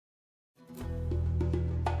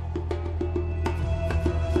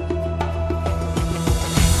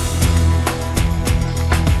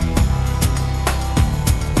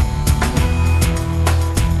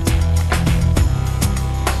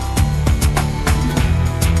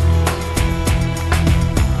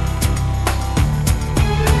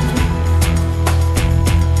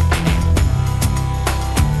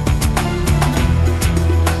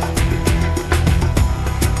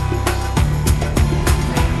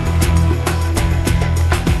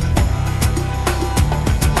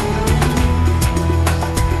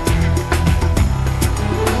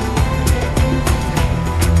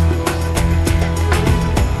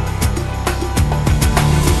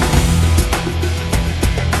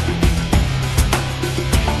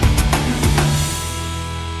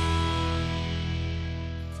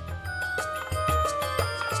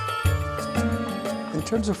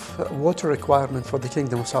terms of water requirement for the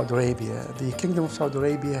Kingdom of Saudi Arabia, the Kingdom of Saudi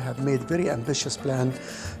Arabia have made very ambitious plan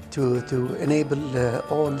to enable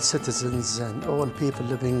all citizens and all people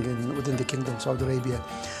living within the Kingdom of Saudi Arabia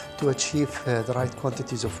to achieve the right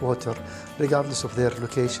quantities of water, regardless of their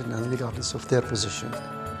location and regardless of their position.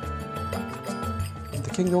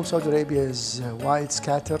 The Kingdom of Saudi Arabia is wide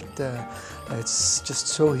scattered. It's just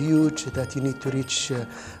so huge that you need to reach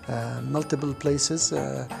multiple places,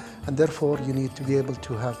 and therefore you need to be able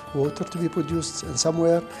to have water to be produced in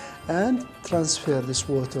somewhere and transfer this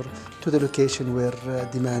water to the location where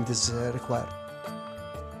demand is required.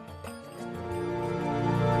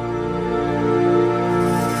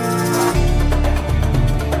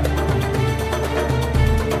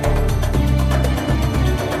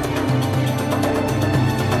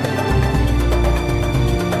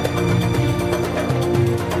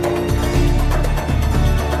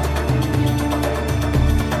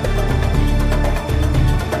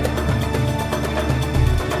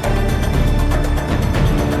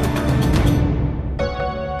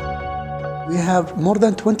 We have more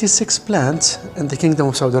than 26 plants in the Kingdom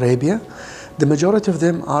of Saudi Arabia. The majority of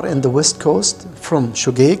them are in the west coast, from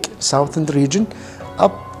Swcc, southern region,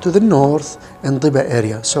 up to the north in Diba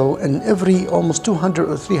area. So in every almost 200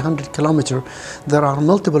 or 300 kilometers, there are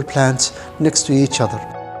multiple plants next to each other.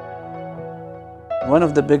 One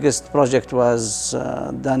of the biggest projects was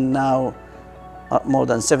done now. More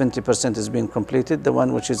than 70% is being completed. The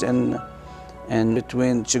one which is in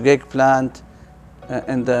between Swcc plant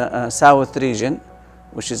in the south region,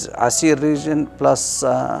 which is Asir region plus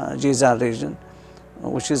Jizan region,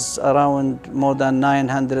 which is around more than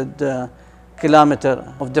 900 kilometers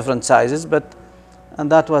of different sizes. And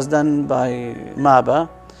that was done by Mapa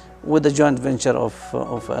with the joint venture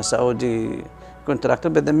of a Saudi contractor.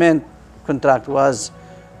 But the main contract was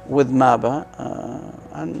with Mapa,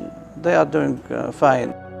 and they are doing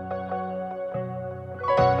fine.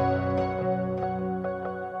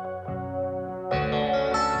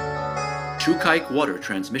 Swcc Water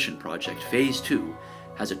Transmission Project Phase 2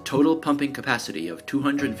 has a total pumping capacity of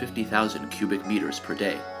 250,000 cubic meters per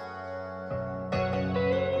day.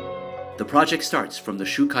 The project starts from the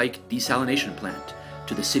Swcc desalination plant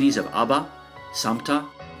to the cities of Aba, Samta,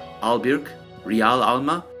 Al-Birk, Riyal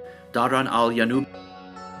Alma, Daran al-Yanub,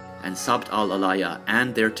 and Sabt al-Alaya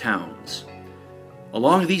and their towns.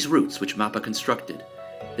 Along these routes which Mapa constructed,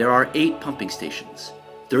 there are 8 pumping stations,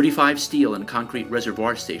 35 steel and concrete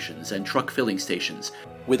reservoir stations and truck filling stations,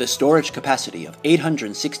 with a storage capacity of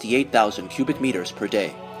 868,000 cubic meters per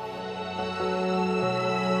day.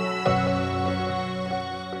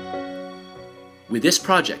 With this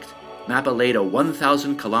project, Mapa laid a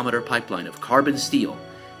 1,000-kilometer pipeline of carbon steel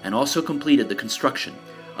and also completed the construction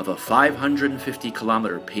of a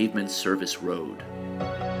 550-kilometer pavement service road.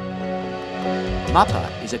 Mapa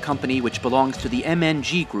is a company which belongs to the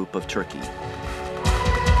MNG Group of Turkey.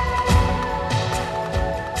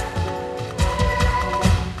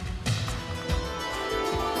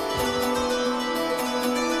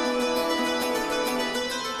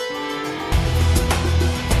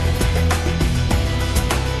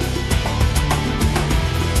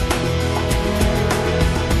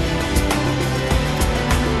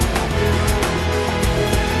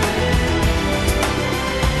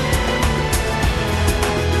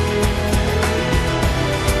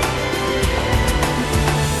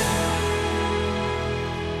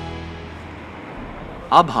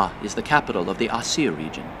 Abha is the capital of the Asir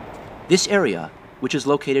region. This area, which is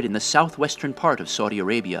located in the southwestern part of Saudi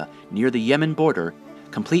Arabia near the Yemen border,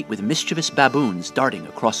 complete with mischievous baboons darting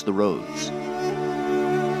across the roads.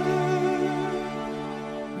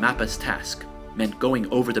 Mapa's task meant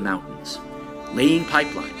going over the mountains, laying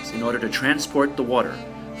pipelines in order to transport the water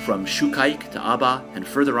from Swcc to Aba and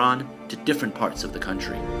further on to different parts of the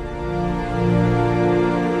country.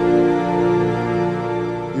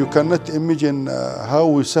 You cannot imagine how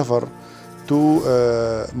we suffer to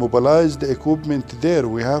mobilize the equipment there.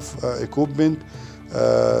 We have equipment,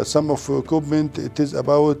 some of equipment, it is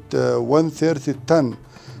about 130 ton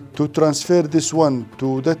to transfer this one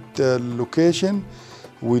to that location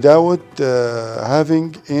without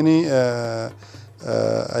having any,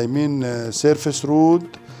 surface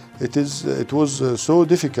road. It was so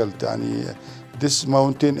difficult, this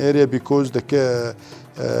mountain area, because the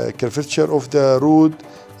curvature of the road,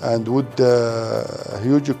 and with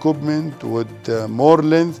huge equipment, with more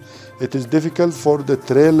length, it is difficult for the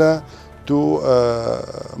trailer to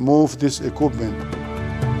move this equipment.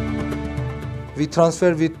 We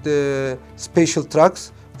transfer with special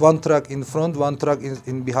trucks, one truck in front, one truck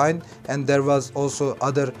in behind, and there was also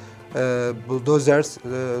other bulldozers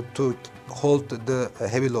to hold the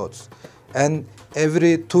heavy loads. and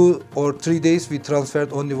every 2 or 3 days we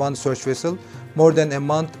transferred only one search vessel. More than a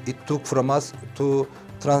month it took from us to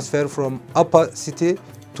transfer from Mapa city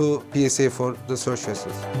to PSA for the search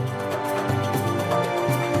vessels.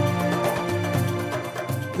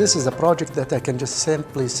 This is a project that I can just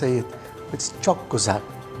simply say it. It's çok güzel.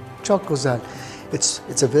 Çok güzel.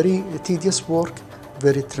 It's a very tedious work,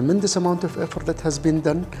 very tremendous amount of effort that has been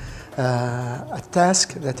done, a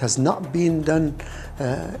task that has not been done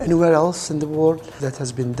anywhere else in the world, that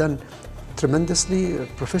has been done tremendously,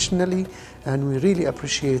 professionally, and we really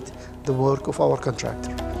appreciate the work of our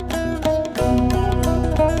contractor.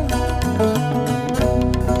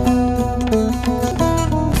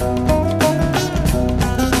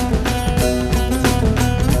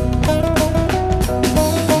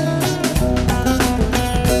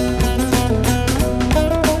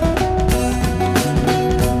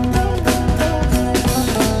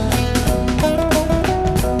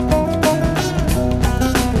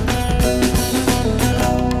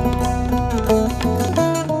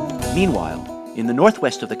 Meanwhile, in the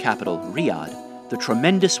northwest of the capital, Riyadh, the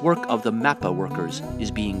tremendous work of the Mapa workers is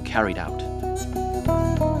being carried out.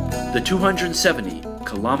 The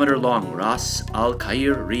 270-kilometer-long Ras Al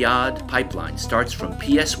Khair Riyadh pipeline starts from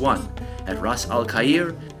PS1 at Ras Al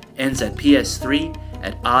Khair, ends at PS3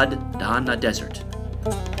 at Ad Dahna Desert.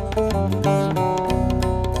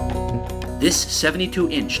 This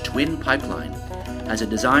 72-inch twin pipeline has a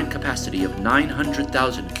design capacity of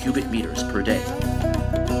 900,000 cubic meters per day.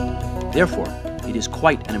 Therefore, it is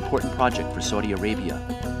quite an important project for Saudi Arabia.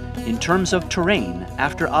 In terms of terrain,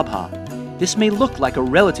 after Abha, this may look like a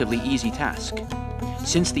relatively easy task.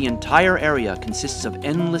 Since the entire area consists of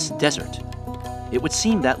endless desert, it would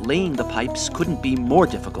seem that laying the pipes couldn't be more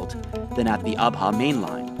difficult than at the Abha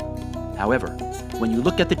mainline. However, when you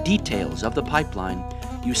look at the details of the pipeline,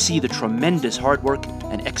 you see the tremendous hard work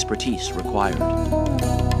and expertise required.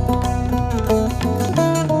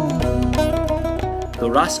 The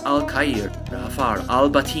Ras Al Khair Rafar Al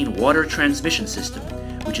Batin water transmission system,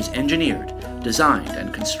 which is engineered, designed,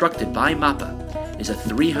 and constructed by Mapa, is a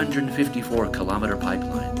 354-kilometer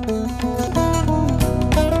pipeline.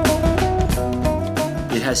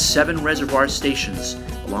 It has 7 reservoir stations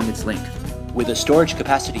along its length, with a storage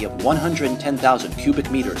capacity of 110,000 cubic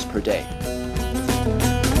meters per day.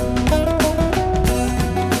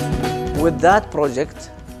 With that project,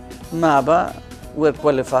 Mapa were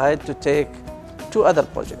qualified to take 2 other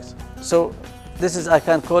projects. So this is, I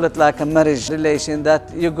can call it like a marriage relation,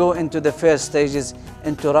 that you go into the first stages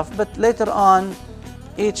into rough, but later on,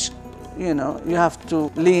 each, you have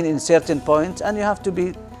to lean in certain points and you have to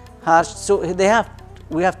be harsh. So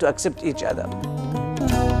we have to accept each other.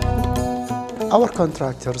 Our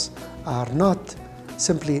contractors are not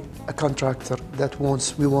simply a contractor that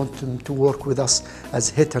we want them to work with us as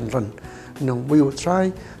hit and run. No, we will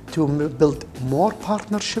try to build more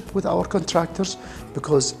partnership with our contractors,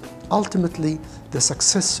 because ultimately the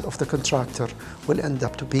success of the contractor will end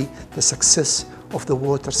up to be the success of the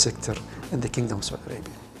water sector in the Kingdom of Saudi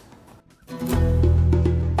Arabia.